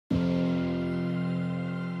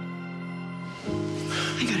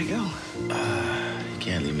I gotta go. You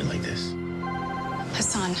can't leave me like this.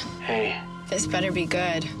 Hassan. Hey. This better be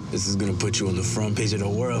good. This is gonna put you on the front page of the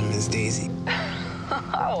world, Miss Daisy.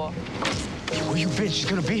 Oh. Where you been? She's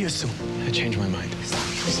gonna be here soon. I changed my mind.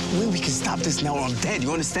 There's no way we can stop this now or I'm dead,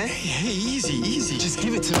 you understand? Hey, easy, easy. Just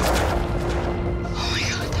give it to me. Oh my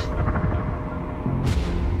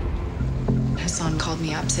God. Hassan called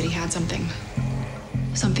me up, said he had something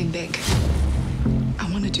big. I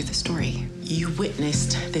want to do the story. You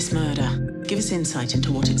witnessed this murder. Give us insight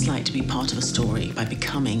into what it's like to be part of a story by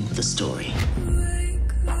becoming the story.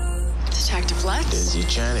 Detective Lex? Daisy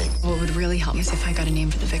Channing. What would really help me is if I got a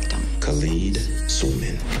name for the victim. Khalid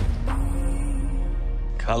Sulman.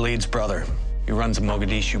 Khalid's brother. He runs the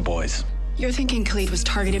Mogadishu boys. You're thinking Khalid was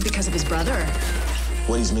targeted because of his brother?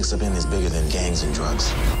 What he's mixed up in is bigger than gangs and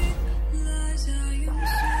drugs.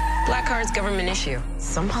 Black card's government issue.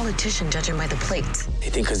 Some politician judging by the plates. They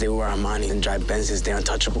think because they wear Armani and drive Benzes, they're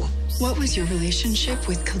untouchable. What was your relationship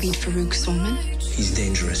with Khalid Farouk Solman? He's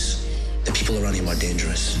dangerous. The people around him are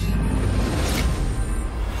dangerous.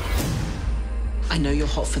 I know you're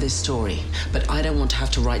hot for this story, but I don't want to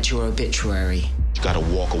have to write your obituary. You gotta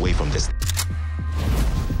walk away from this.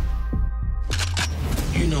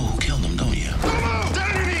 You know who killed him, don't you?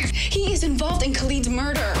 He is involved in Khalid's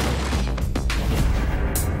murder.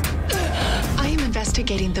 I am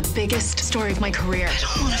investigating the biggest story of my career. I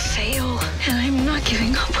don't want to fail, and I'm not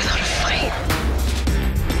giving up without a fight.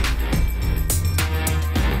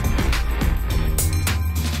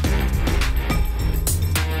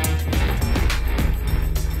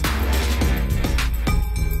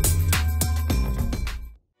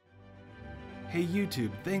 Hey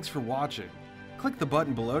YouTube, thanks for watching. Click the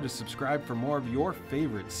button below to subscribe for more of your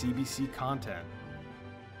favorite CBC content.